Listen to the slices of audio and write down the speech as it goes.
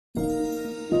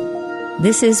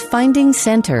This is Finding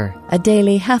Center, a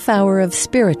daily half-hour of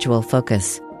spiritual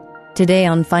focus. Today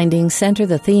on Finding Center,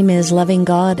 the theme is Loving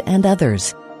God and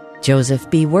Others. Joseph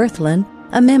B. Wirthlin,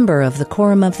 a member of the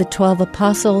Quorum of the 12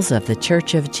 Apostles of the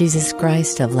Church of Jesus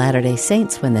Christ of Latter-day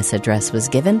Saints when this address was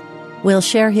given, will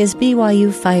share his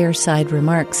BYU Fireside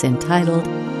remarks entitled,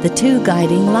 The Two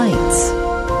Guiding Lights.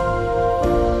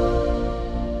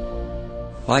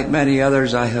 Like many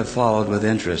others, I have followed with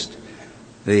interest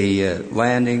the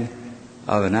landing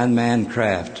of an unmanned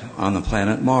craft on the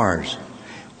planet Mars.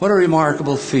 What a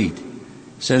remarkable feat.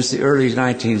 Since the early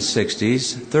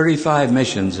 1960s, 35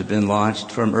 missions have been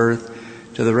launched from Earth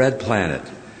to the Red Planet.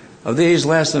 Of these,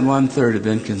 less than one-third have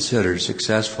been considered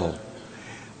successful.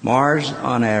 Mars,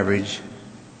 on average,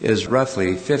 is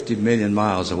roughly 50 million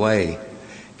miles away.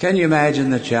 Can you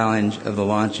imagine the challenge of the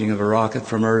launching of a rocket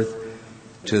from Earth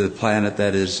to the planet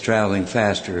that is traveling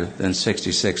faster than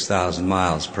 66,000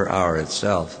 miles per hour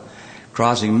itself,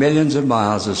 crossing millions of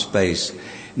miles of space,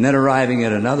 and then arriving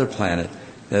at another planet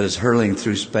that is hurtling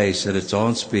through space at its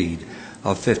own speed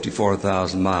of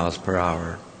 54,000 miles per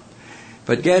hour?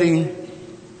 But getting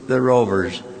the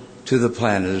rovers to the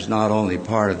planet is not only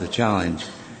part of the challenge.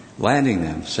 Landing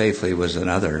them safely was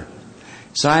another.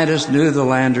 Scientists knew the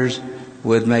landers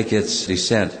would make its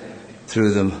descent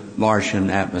through the Martian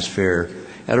atmosphere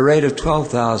at a rate of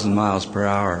 12,000 miles per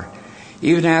hour.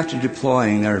 Even after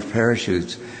deploying their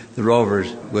parachutes, the rovers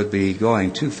would be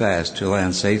going too fast to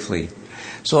land safely.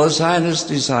 So the scientists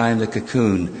designed a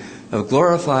cocoon of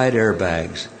glorified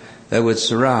airbags that would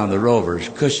surround the rovers,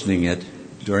 cushioning it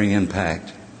during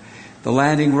impact. The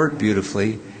landing worked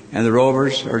beautifully, and the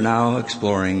rovers are now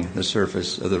exploring the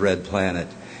surface of the Red Planet,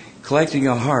 collecting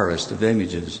a harvest of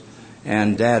images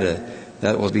and data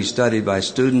that will be studied by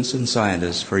students and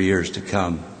scientists for years to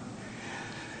come.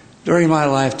 During my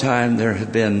lifetime, there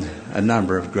have been a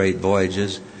number of great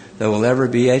voyages that will ever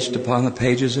be etched upon the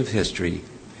pages of history.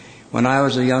 When I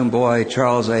was a young boy,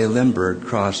 Charles A. Lindbergh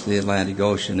crossed the Atlantic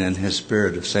Ocean in his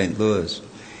Spirit of St. Louis.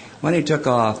 When he took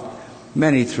off,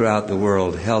 many throughout the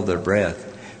world held their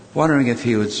breath, wondering if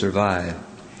he would survive.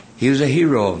 He was a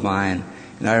hero of mine,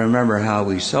 and I remember how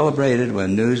we celebrated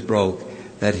when news broke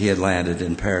that he had landed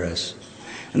in Paris.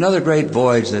 Another great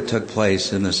voyage that took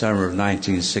place in the summer of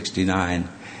 1969,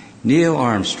 Neil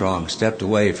Armstrong stepped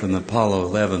away from the Apollo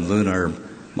 11 lunar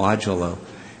module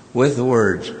with the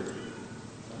words,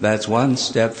 "That's one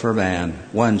step for man,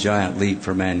 one giant leap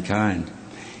for mankind."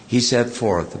 He set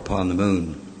forth upon the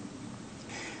moon.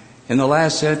 In the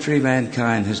last century,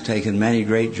 mankind has taken many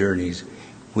great journeys.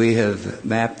 We have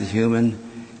mapped the human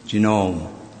genome,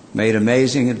 made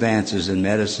amazing advances in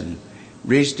medicine,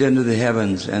 reached into the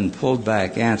heavens and pulled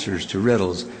back answers to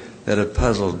riddles that have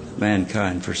puzzled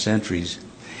mankind for centuries.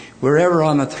 We're ever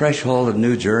on the threshold of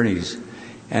new journeys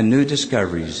and new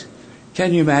discoveries.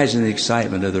 Can you imagine the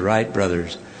excitement of the Wright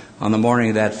brothers on the morning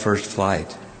of that first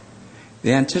flight?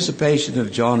 The anticipation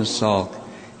of Jonas Salk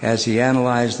as he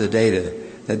analyzed the data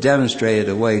that demonstrated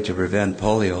a way to prevent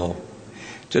polio.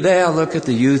 Today I look at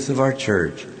the youth of our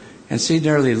church and see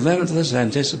nearly limitless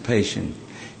anticipation.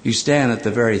 You stand at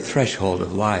the very threshold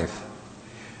of life.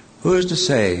 Who is to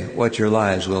say what your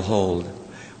lives will hold?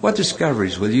 What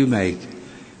discoveries will you make?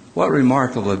 What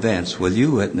remarkable events will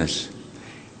you witness?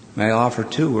 May I offer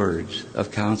two words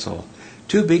of counsel,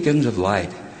 two beacons of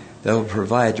light that will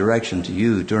provide direction to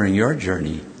you during your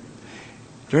journey.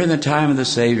 During the time of the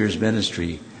Savior's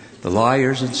ministry, the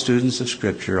lawyers and students of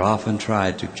Scripture often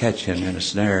tried to catch him in a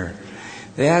snare.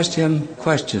 They asked him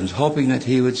questions, hoping that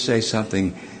he would say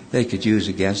something they could use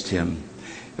against him.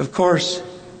 Of course,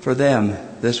 for them,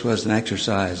 this was an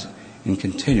exercise in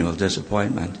continual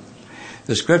disappointment.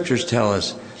 The Scriptures tell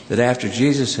us that after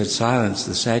Jesus had silenced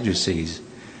the Sadducees,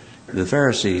 the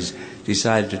Pharisees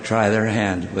decided to try their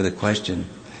hand with a question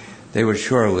they were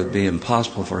sure it would be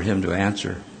impossible for him to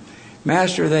answer.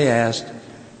 "Master," they asked,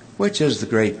 "which is the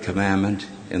great commandment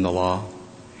in the law?"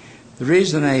 The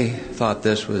reason they thought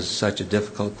this was such a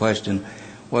difficult question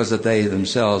was that they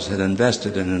themselves had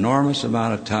invested an enormous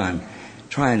amount of time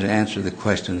trying to answer the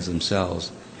questions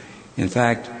themselves. In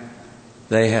fact,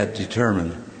 they had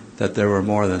determined that there were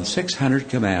more than 600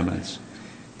 commandments,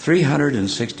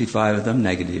 365 of them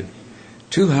negative,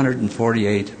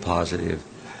 248 positive.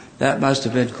 That must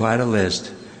have been quite a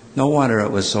list. No wonder it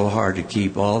was so hard to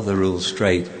keep all the rules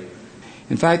straight.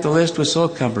 In fact, the list was so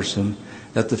cumbersome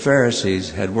that the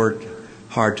Pharisees had worked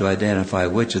hard to identify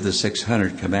which of the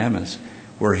 600 commandments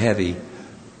were heavy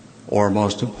or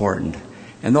most important,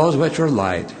 and those which were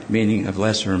light, meaning of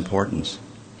lesser importance.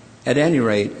 At any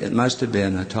rate, it must have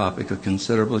been a topic of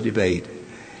considerable debate.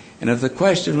 And if the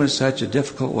question was such a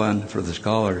difficult one for the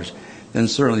scholars, then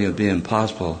certainly it would be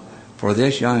impossible For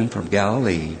this young from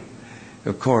Galilee,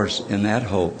 of course, in that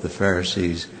hope the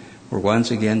Pharisees were once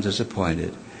again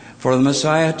disappointed. For the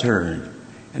Messiah turned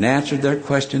and answered their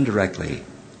question directly.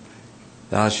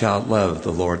 Thou shalt love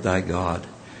the Lord thy God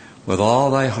with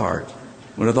all thy heart,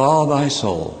 and with all thy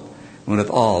soul, and with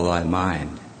all thy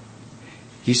mind.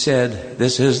 He said,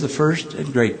 this is the first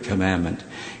and great commandment,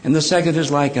 and the second is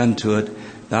like unto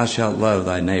it, thou shalt love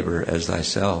thy neighbor as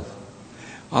thyself.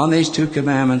 On these two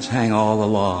commandments hang all the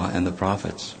law and the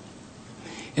prophets.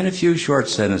 In a few short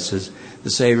sentences, the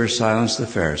Savior silenced the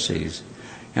Pharisees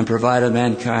and provided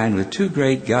mankind with two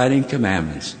great guiding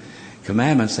commandments,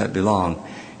 commandments that belong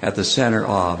at the center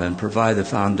of and provide the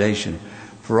foundation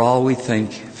for all we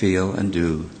think, feel, and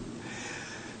do.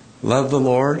 Love the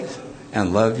Lord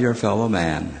and love your fellow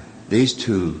man. These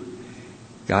two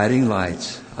guiding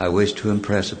lights I wish to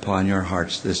impress upon your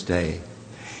hearts this day.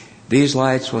 These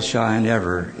lights will shine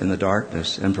ever in the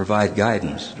darkness and provide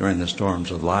guidance during the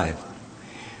storms of life.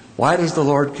 Why does the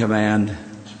Lord command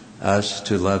us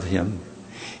to love him?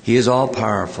 He is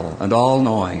all-powerful and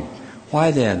all-knowing.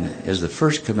 Why then is the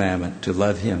first commandment to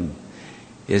love him?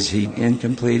 Is he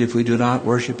incomplete if we do not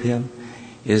worship him?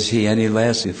 Is he any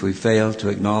less if we fail to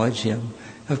acknowledge him?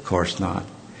 Of course not.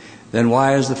 Then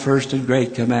why is the first and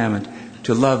great commandment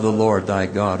to love the Lord thy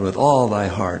God with all thy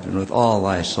heart and with all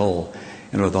thy soul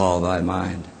and with all thy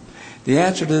mind? The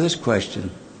answer to this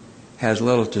question has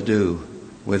little to do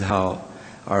with how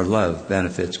our love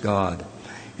benefits God,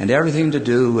 and everything to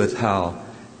do with how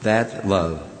that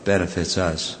love benefits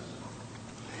us.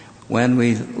 When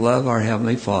we love our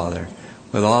Heavenly Father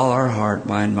with all our heart,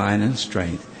 mind, and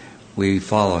strength, we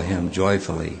follow him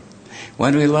joyfully.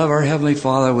 When we love our Heavenly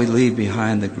Father, we leave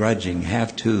behind the grudging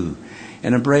have to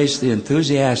and embrace the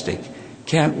enthusiastic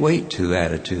can't wait to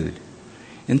attitude.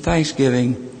 In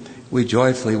thanksgiving, we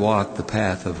joyfully walk the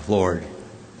path of the Lord,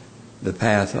 the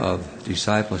path of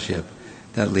discipleship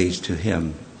that leads to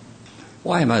him.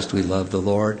 Why must we love the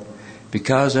Lord?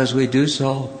 Because as we do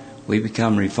so, we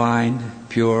become refined,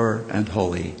 pure, and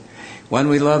holy. When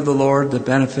we love the Lord, the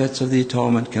benefits of the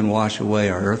atonement can wash away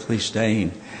our earthly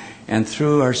stain, and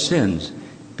through our sins,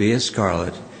 be as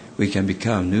scarlet, we can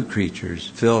become new creatures,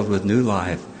 filled with new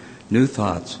life, new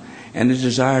thoughts, and a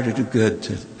desire to do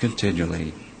good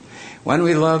continually. When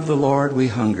we love the Lord, we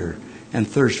hunger and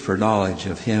thirst for knowledge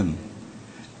of him.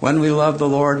 When we love the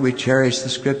Lord, we cherish the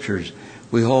Scriptures.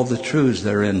 We hold the truths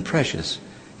therein precious,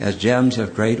 as gems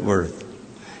of great worth.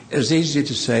 It is easy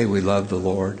to say we love the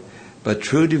Lord, but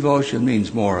true devotion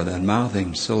means more than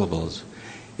mouthing syllables.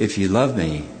 If ye love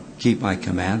me, keep my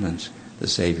commandments, the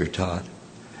Savior taught.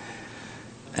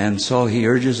 And so he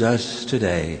urges us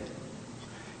today,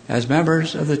 as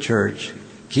members of the church,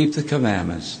 keep the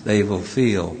commandments. They will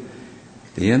feel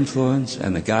the influence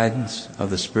and the guidance of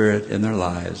the Spirit in their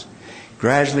lives.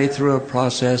 Gradually, through a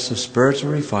process of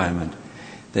spiritual refinement,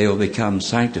 they will become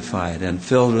sanctified and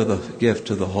filled with the gift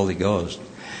of the Holy Ghost.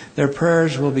 Their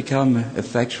prayers will become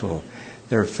effectual,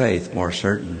 their faith more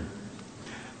certain.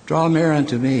 Draw near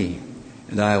unto me,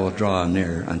 and I will draw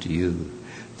near unto you.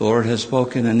 The Lord has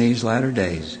spoken in these latter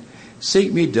days.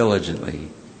 Seek me diligently,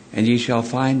 and ye shall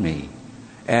find me.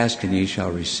 Ask, and ye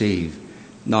shall receive.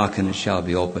 Knock, and it shall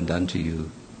be opened unto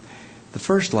you. The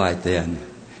first light, then,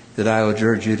 that I would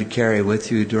urge you to carry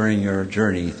with you during your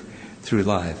journey through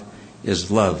life is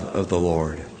love of the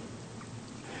Lord.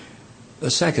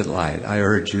 The second light I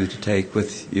urge you to take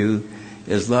with you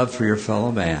is love for your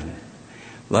fellow man.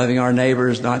 Loving our neighbor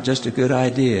is not just a good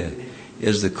idea. It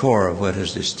is the core of what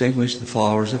has distinguished the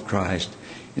followers of Christ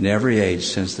in every age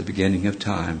since the beginning of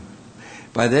time.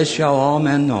 By this shall all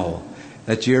men know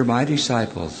that ye are my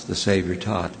disciples, the Savior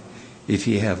taught, if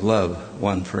ye have love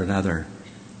one for another.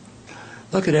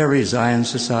 Look at every Zion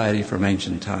society from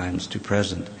ancient times to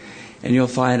present, and you'll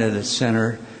find at its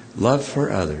center love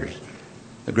for others.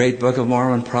 The great Book of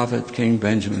Mormon prophet King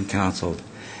Benjamin counseled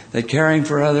that caring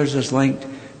for others is linked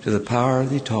to the power of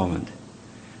the atonement.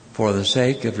 For the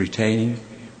sake of retaining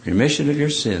remission of your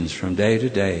sins from day to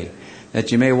day,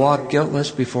 that ye may walk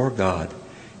guiltless before God,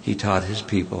 he taught his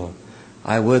people,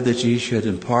 I would that ye should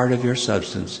impart of your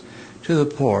substance to the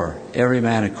poor, every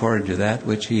man according to that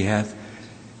which he hath,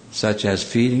 such as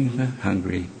feeding the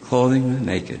hungry, clothing the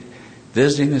naked,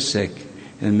 visiting the sick,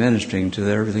 and ministering to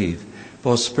their relief,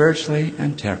 both spiritually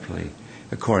and temporally,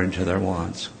 according to their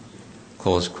wants.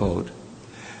 Close quote.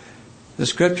 The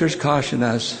Scriptures caution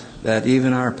us that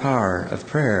even our power of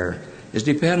prayer is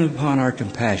dependent upon our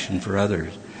compassion for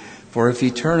others. For if ye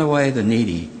turn away the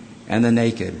needy and the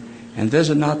naked, and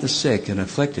visit not the sick and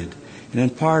afflicted, and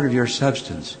impart of your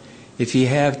substance, if ye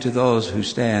have to those who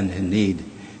stand in need,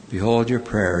 behold, your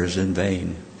prayer is in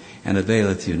vain, and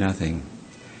availeth you nothing.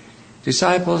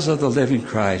 Disciples of the living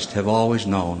Christ have always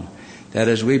known that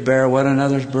as we bear one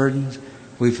another's burdens,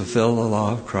 we fulfill the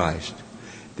law of Christ.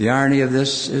 The irony of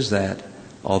this is that,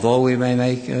 although we may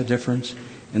make a difference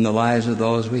in the lives of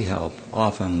those we help,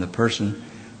 often the person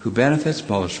who benefits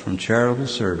most from charitable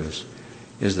service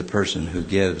is the person who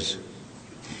gives.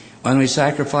 When we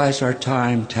sacrifice our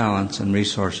time, talents, and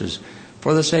resources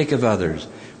for the sake of others,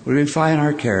 we refine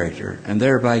our character and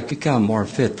thereby become more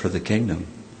fit for the kingdom.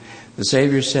 The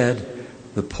Savior said,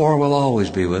 "The poor will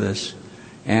always be with us,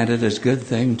 and it is a good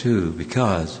thing too,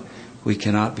 because we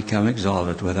cannot become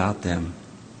exalted without them."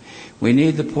 We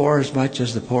need the poor as much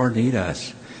as the poor need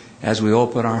us, as we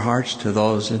open our hearts to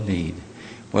those in need,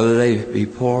 whether they be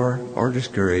poor or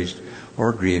discouraged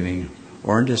or grieving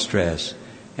or in distress.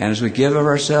 And as we give of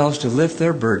ourselves to lift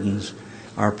their burdens,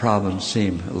 our problems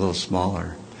seem a little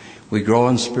smaller. We grow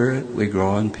in spirit, we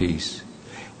grow in peace.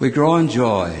 We grow in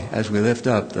joy as we lift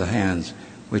up the hands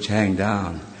which hang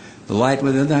down. The light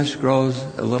within us grows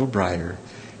a little brighter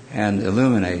and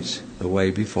illuminates the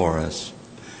way before us.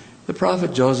 The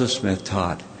prophet Joseph Smith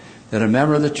taught that a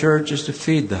member of the church is to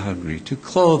feed the hungry, to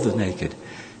clothe the naked,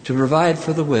 to provide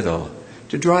for the widow,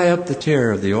 to dry up the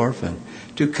tear of the orphan,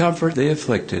 to comfort the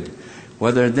afflicted,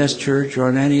 whether in this church or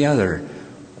in any other,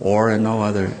 or in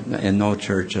no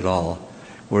church at all,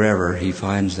 wherever he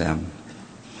finds them.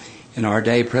 In our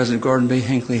day, President Gordon B.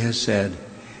 Hinckley has said,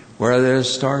 "Where there is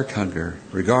stark hunger,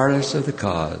 regardless of the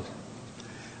cause,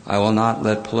 I will not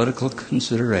let political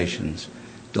considerations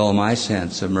dull my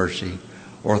sense of mercy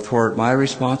or thwart my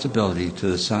responsibility to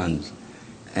the sons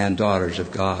and daughters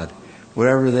of God,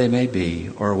 wherever they may be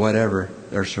or whatever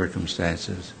their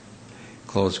circumstances."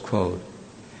 Close quote.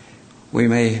 We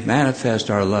may manifest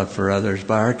our love for others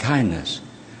by our kindness.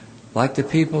 Like the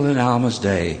people in Alma's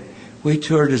day, we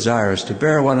too are desirous to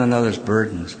bear one another's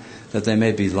burdens, that they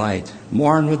may be light,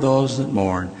 mourn with those that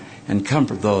mourn, and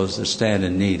comfort those that stand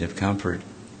in need of comfort.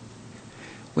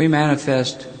 We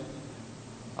manifest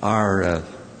our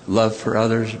love for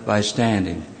others by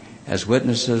standing as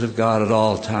witnesses of God at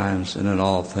all times and in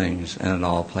all things and in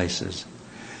all places.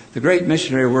 The great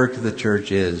missionary work of the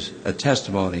church is a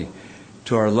testimony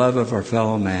to our love of our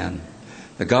fellow man.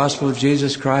 The gospel of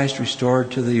Jesus Christ restored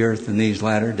to the earth in these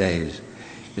latter days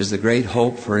is the great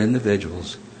hope for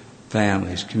individuals,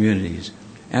 families, communities,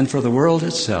 and for the world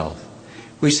itself.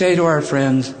 We say to our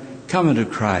friends, "Come into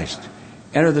Christ,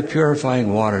 enter the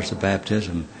purifying waters of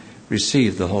baptism,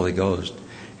 receive the Holy Ghost,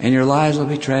 and your lives will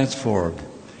be transformed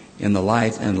in the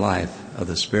light and life of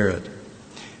the Spirit."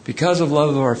 Because of love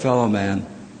of our fellow man,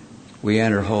 we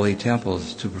enter holy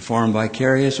temples to perform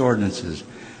vicarious ordinances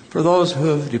for those who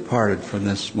have departed from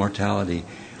this mortality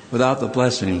without the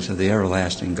blessings of the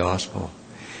everlasting gospel.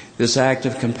 This act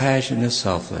of compassion is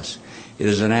selfless. It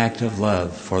is an act of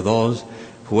love for those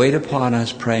who wait upon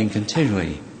us, praying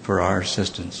continually for our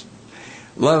assistance.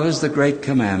 Love is the great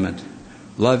commandment.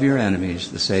 Love your enemies,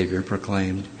 the Savior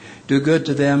proclaimed. Do good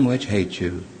to them which hate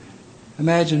you.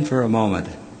 Imagine for a moment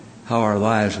how our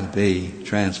lives would be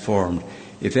transformed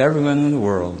if everyone in the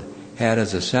world had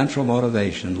as a central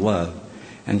motivation love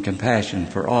and compassion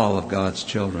for all of God's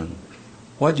children.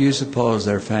 What do you suppose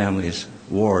their families,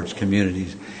 wards,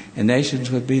 communities, and nations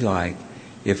would be like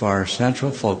if our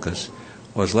central focus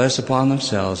was less upon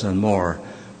themselves and more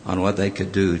on what they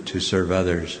could do to serve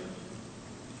others?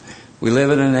 We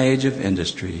live in an age of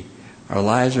industry. Our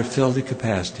lives are filled to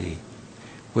capacity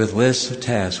with lists of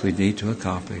tasks we need to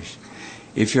accomplish.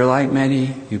 If you're like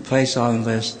many, you place on the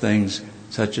list things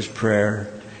such as prayer,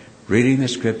 reading the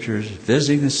scriptures,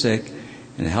 visiting the sick,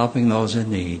 and helping those in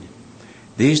need.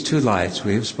 These two lights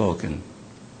we have spoken,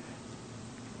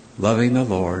 loving the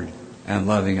Lord and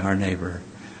loving our neighbor,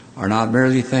 are not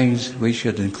merely things we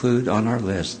should include on our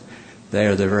list. They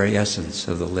are the very essence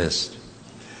of the list.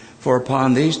 For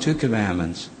upon these two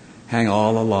commandments hang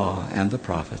all the law and the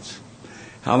prophets.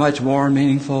 How much more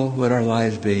meaningful would our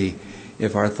lives be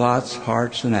if our thoughts,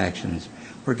 hearts, and actions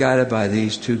were guided by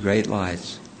these two great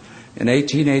lights? In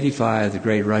 1885, the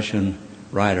great Russian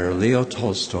writer Leo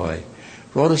Tolstoy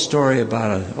wrote a story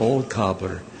about an old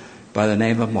cobbler by the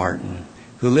name of Martin,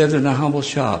 who lived in a humble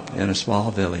shop in a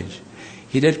small village.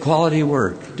 He did quality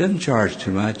work, didn't charge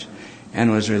too much,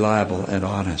 and was reliable and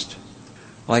honest.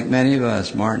 Like many of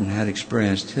us, Martin had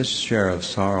experienced his share of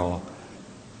sorrow.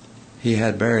 He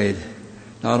had buried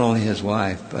not only his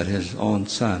wife, but his own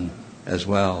son as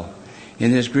well.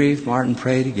 In his grief, Martin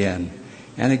prayed again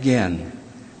and again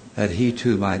that he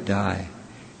too might die.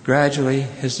 Gradually,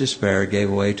 his despair gave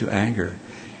way to anger,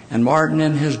 and Martin,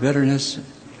 in his bitterness,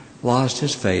 lost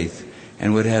his faith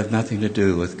and would have nothing to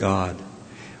do with God.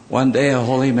 One day, a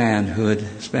holy man who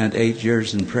had spent 8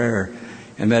 years in prayer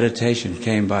and meditation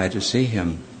came by to see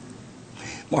him.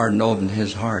 Martin opened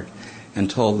his heart and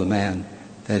told the man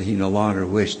that he no longer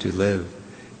wished to live,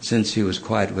 since he was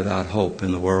quite without hope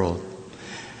in the world.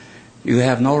 "You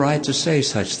have no right to say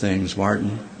such things,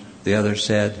 Martin," the other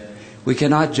said. "We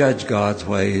cannot judge God's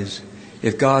ways.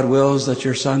 If God wills that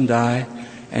your son die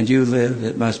and you live,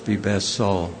 it must be best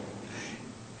so.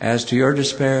 As to your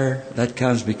despair, that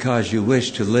comes because you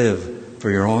wish to live for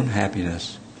your own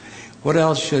happiness." "What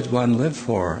else should one live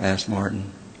for?" asked Martin.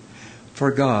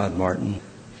 "For God, Martin,"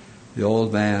 the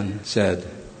old man said.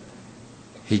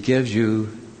 "He gives you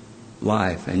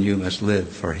life, and you must live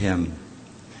for Him.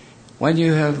 When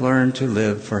you have learned to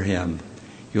live for Him,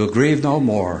 you'll grieve no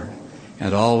more,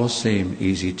 and all will seem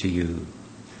easy to you."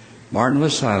 Martin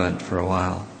was silent for a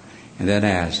while, and then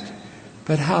asked,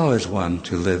 "But how is one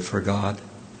to live for God?"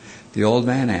 The old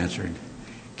man answered,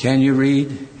 "Can you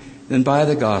read? Then buy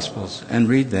the Gospels and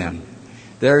read them.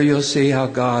 There you'll see how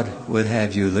God would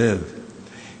have you live."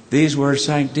 These words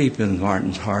sank deep in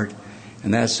Martin's heart,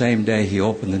 and that same day he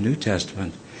opened the New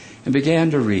Testament and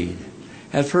began to read.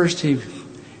 At first he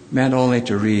meant only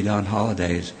to read on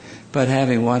holidays, but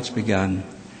having once begun,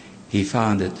 he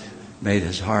found it made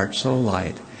his heart so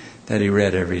light that he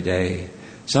read every day.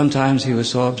 Sometimes he was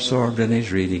so absorbed in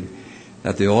his reading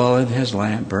that the oil in his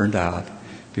lamp burned out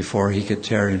before he could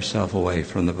tear himself away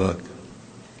from the book.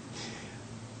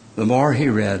 The more he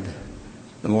read,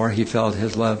 the more he felt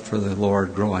his love for the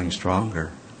Lord growing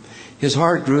stronger. His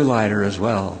heart grew lighter as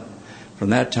well. From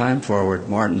that time forward,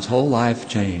 Martin's whole life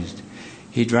changed.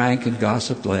 He drank and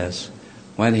gossiped less.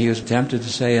 When he was tempted to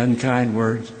say unkind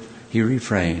words, he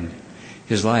refrained.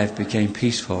 His life became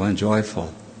peaceful and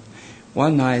joyful.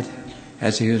 One night,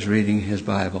 as he was reading his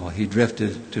Bible, he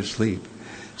drifted to sleep.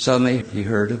 Suddenly, he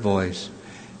heard a voice.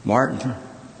 "Martin,"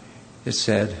 it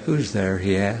said. "Who's there?"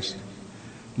 he asked.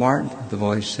 "Martin," the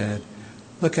voice said,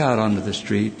 "look out onto the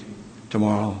street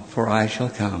tomorrow, for I shall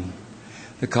come."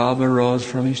 The cobbler rose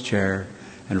from his chair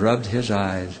and rubbed his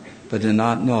eyes, but did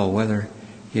not know whether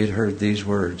he had heard these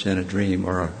words in a dream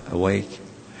or awake.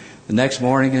 The next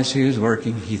morning, as he was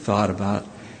working, he thought about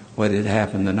what had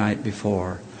happened the night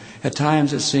before. At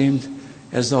times it seemed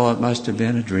as though it must have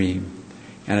been a dream,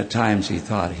 and at times he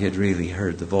thought he had really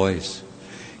heard the voice.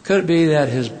 Could it be that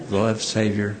his beloved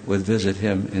Savior would visit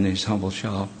him in his humble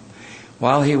shop?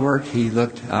 While he worked, he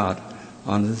looked out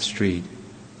onto the street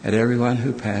at everyone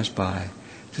who passed by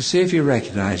to see if he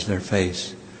recognized their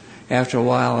face. After a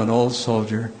while, an old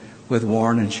soldier with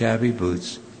worn and shabby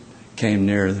boots came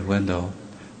near the window.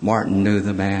 Martin knew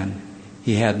the man.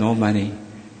 He had no money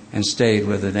and stayed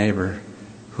with a neighbor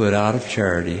who, out of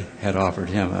charity, had offered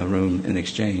him a room in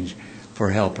exchange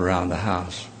for help around the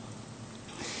house.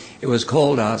 It was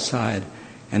cold outside,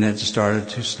 and it started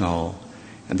to snow,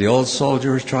 and the old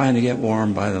soldier was trying to get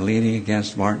warm by leaning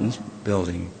against Martin's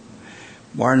building.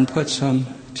 Martin put some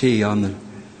tea on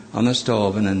the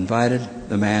stove and invited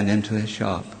the man into his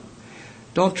shop.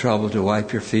 "Don't trouble to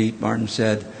wipe your feet," Martin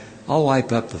said. "I'll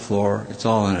wipe up the floor. It's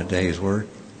all in a day's work."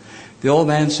 The old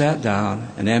man sat down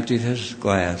and emptied his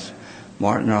glass.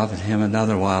 Martin offered him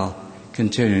another while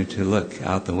continuing to look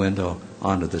out the window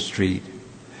onto the street.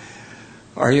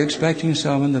 "Are you expecting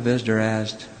someone?" the visitor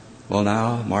asked. "Well,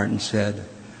 now," Martin said,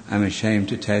 "I'm ashamed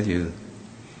to tell you.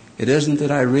 It isn't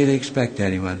that I really expect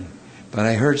anyone, but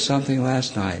I heard something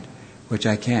last night which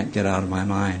I can't get out of my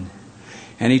mind."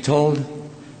 And he told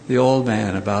the old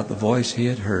man about the voice he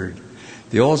had heard.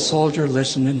 The old soldier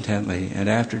listened intently, and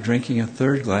after drinking a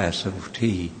third glass of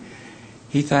tea,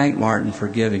 he thanked Martin for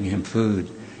giving him food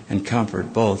and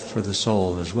comfort both for the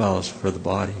soul as well as for the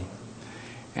body,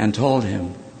 and told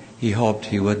him he hoped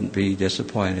he wouldn't be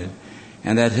disappointed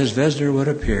and that his visitor would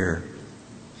appear.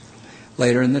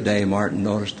 Later in the day, Martin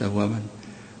noticed a woman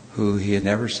who he had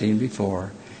never seen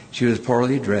before. She was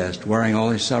poorly dressed, wearing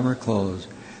only summer clothes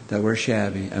that were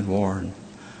shabby and worn.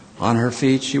 On her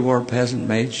feet she wore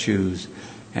peasant-made shoes,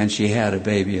 and she had a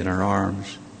baby in her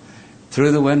arms.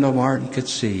 Through the window, Martin could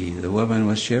see the woman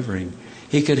was shivering.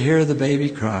 He could hear the baby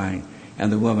crying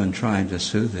and the woman trying to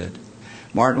soothe it.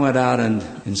 Martin went out and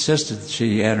insisted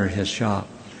she enter his shop.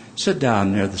 "Sit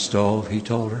down near the stove," he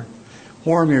told her.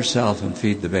 "Warm yourself and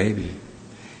feed the baby."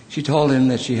 She told him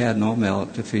that she had no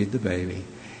milk to feed the baby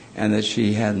and that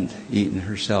she hadn't eaten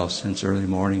herself since early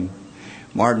morning.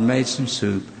 Martin made some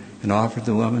soup and offered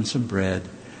the woman some bread.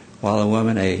 While the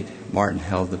woman ate, Martin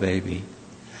held the baby.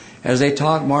 As they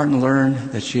talked, Martin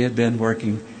learned that she had been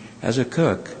working as a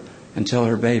cook until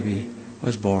her baby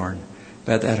was born,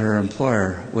 but that her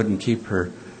employer wouldn't keep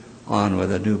her on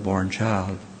with a newborn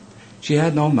child. She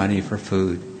had no money for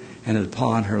food and had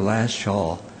pawned her last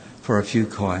shawl for a few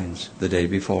coins the day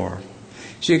before.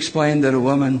 She explained that a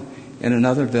woman in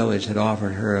another village had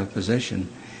offered her a position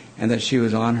and that she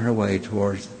was on her way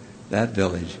towards that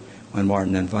village when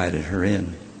Martin invited her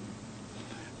in.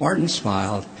 Martin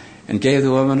smiled and gave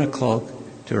the woman a cloak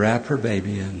to wrap her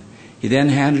baby in. He then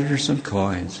handed her some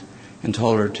coins and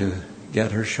told her to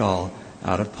get her shawl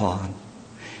out of pawn.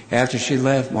 After she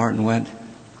left, Martin went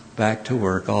back to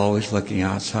work, always looking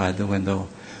outside the window,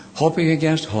 hoping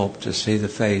against hope to see the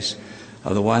face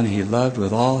of the one he loved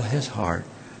with all his heart,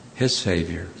 his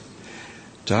Savior.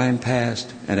 Time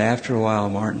passed, and after a while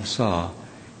Martin saw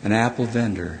an apple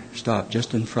vendor stop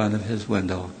just in front of his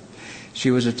window. She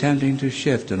was attempting to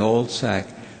shift an old sack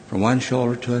from one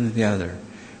shoulder to the other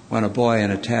when a boy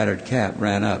in a tattered cap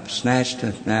ran up, snatched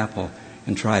an apple,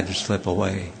 and tried to slip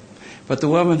away. But the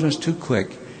woman was too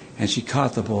quick, and she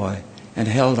caught the boy and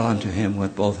held on to him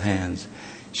with both hands.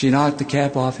 She knocked the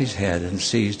cap off his head and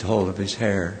seized hold of his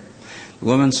hair. The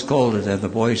woman scolded and the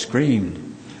boy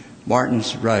screamed. Martin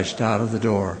rushed out of the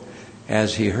door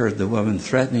as he heard the woman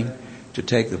threatening to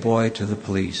take the boy to the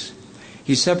police.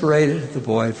 He separated the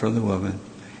boy from the woman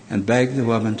and begged the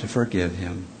woman to forgive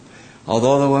him.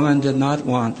 Although the woman did not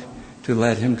want to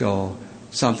let him go,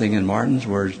 something in Martin's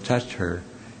words touched her,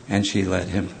 and she let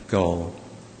him go.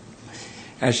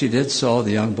 As she did so,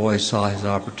 the young boy saw his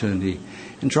opportunity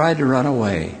and tried to run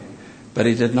away, but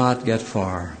he did not get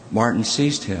far. Martin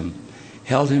seized him,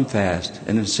 held him fast,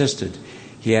 and insisted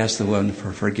he ask the woman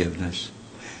for forgiveness.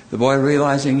 The boy,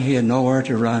 realizing he had nowhere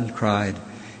to run, cried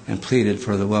and pleaded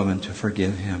for the woman to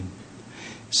forgive him.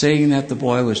 Seeing that the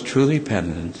boy was truly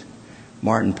penitent,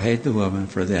 Martin paid the woman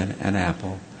for then an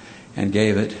apple and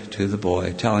gave it to the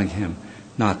boy, telling him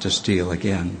not to steal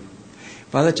again.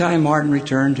 By the time Martin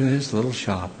returned to his little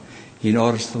shop, he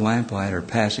noticed the lamplighter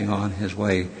passing on his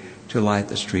way to light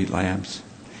the street lamps.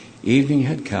 Evening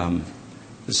had come.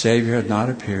 The Savior had not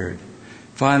appeared.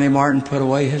 Finally, Martin put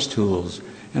away his tools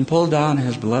and pulled down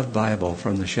his beloved Bible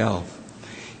from the shelf.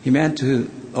 He meant to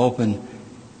open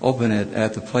it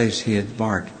at the place he had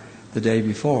marked the day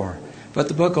before, but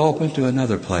the book opened to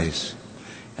another place.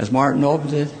 As Martin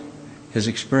opened it, his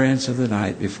experience of the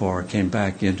night before came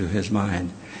back into his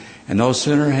mind, and no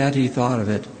sooner had he thought of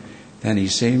it than he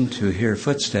seemed to hear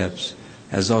footsteps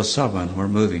as though someone were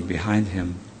moving behind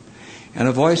him. And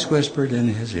a voice whispered in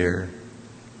his ear,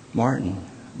 "Martin,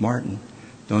 Martin,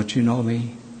 don't you know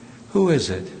me?" "Who is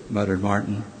it?" muttered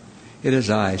Martin. "It is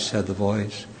I," said the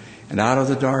voice. And out of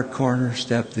the dark corner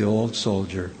stepped the old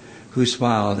soldier, who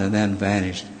smiled and then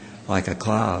vanished like a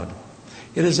cloud.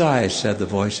 "It is I," said the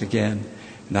voice again.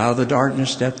 And out of the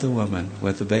darkness stepped the woman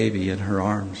with the baby in her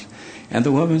arms. And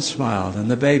the woman smiled,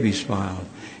 and the baby smiled,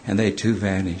 and they too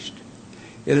vanished.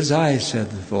 "It is I,"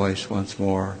 said the voice once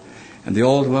more. And the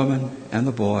old woman and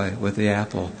the boy with the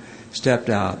apple stepped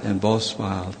out, and both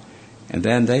smiled, and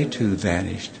then they too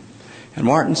vanished. And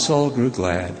Martin's soul grew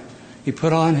glad. He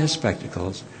put on his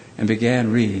spectacles and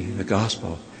began reading the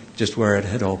gospel just where it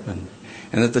had opened.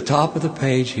 And at the top of the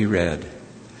page he read,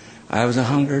 "I was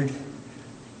a-hungered,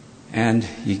 and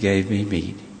ye gave me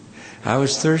meat. I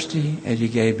was thirsty, and ye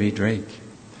gave me drink.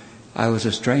 I was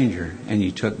a stranger, and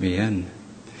ye took me in."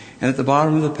 And at the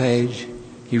bottom of the page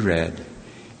he read,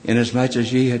 "Inasmuch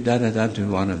as ye have done it unto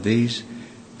one of these,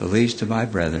 the least of my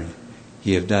brethren,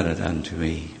 ye have done it unto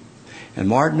me." And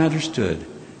Martin understood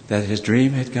that his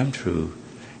dream had come true,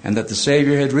 and that the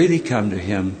Savior had really come to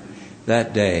him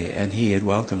that day, and he had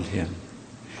welcomed him.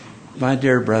 My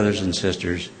dear brothers and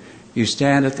sisters, you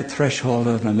stand at the threshold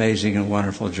of an amazing and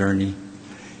wonderful journey.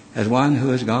 As one who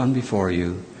has gone before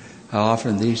you, I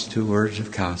offer these two words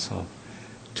of counsel,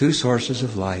 two sources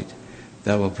of light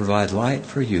that will provide light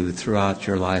for you throughout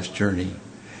your life's journey.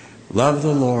 Love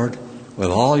the Lord with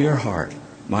all your heart,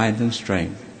 mind, and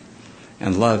strength,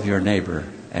 and love your neighbor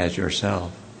as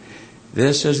yourself.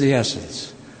 This is the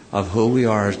essence of who we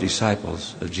are as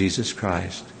disciples of Jesus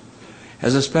Christ.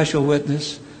 As a special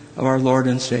witness of our Lord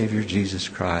and Savior Jesus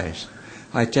Christ,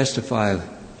 I testify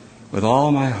with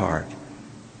all my heart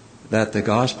that the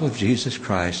gospel of Jesus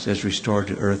Christ has restored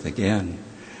to earth again.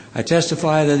 I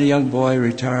testify that a young boy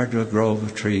retired to a grove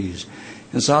of trees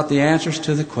and sought the answers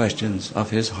to the questions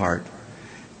of his heart.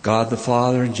 God the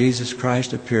Father and Jesus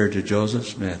Christ appeared to Joseph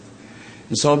Smith,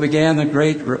 and so began the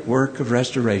great work of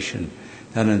restoration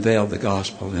that unveiled the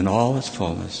gospel in all its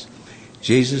fullness.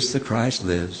 Jesus the Christ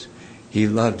lives. He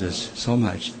loved us so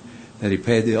much that he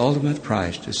paid the ultimate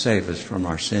price to save us from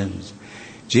our sins.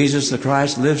 Jesus the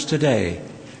Christ lives today.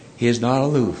 He is not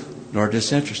aloof nor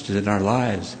disinterested in our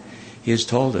lives. He has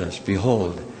told us,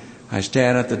 "Behold, I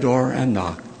stand at the door and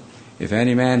knock. If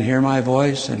any man hear my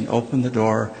voice and open the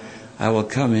door, I will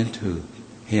come into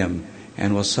him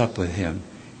and will sup with him,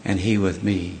 and he with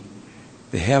me."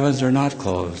 The heavens are not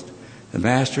closed. The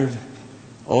Master of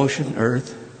ocean,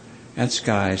 earth, and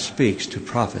sky speaks to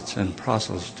prophets and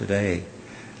apostles today.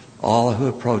 All who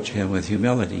approach him with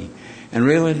humility and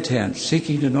real intent,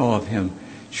 seeking to know of him,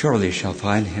 surely shall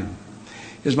find him.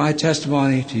 It is my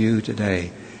testimony to you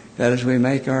today that as we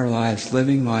make our lives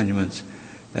living monuments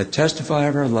that testify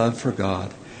of our love for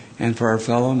God and for our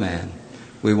fellow man,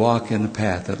 we walk in the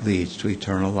path that leads to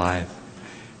eternal life.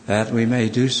 That we may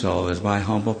do so is my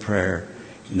humble prayer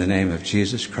in the name of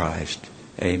Jesus Christ.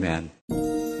 Amen.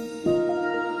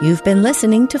 You've been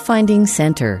listening to Finding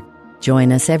Center.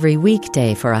 Join us every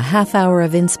weekday for a half hour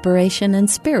of inspiration and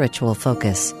spiritual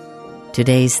focus.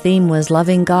 Today's theme was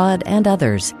Loving God and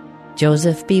Others.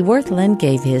 Joseph B. Wirthlin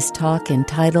gave his talk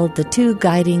entitled The Two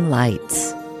Guiding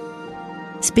Lights.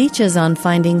 Speeches on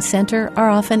Finding Center are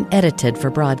often edited for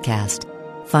broadcast.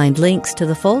 Find links to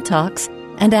the full talks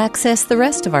and access the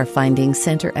rest of our Finding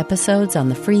Center episodes on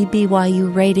the free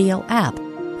BYU Radio app,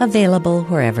 available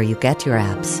wherever you get your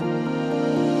apps.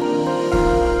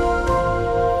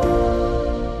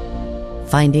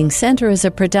 Finding Center is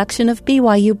a production of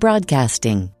BYU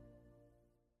Broadcasting.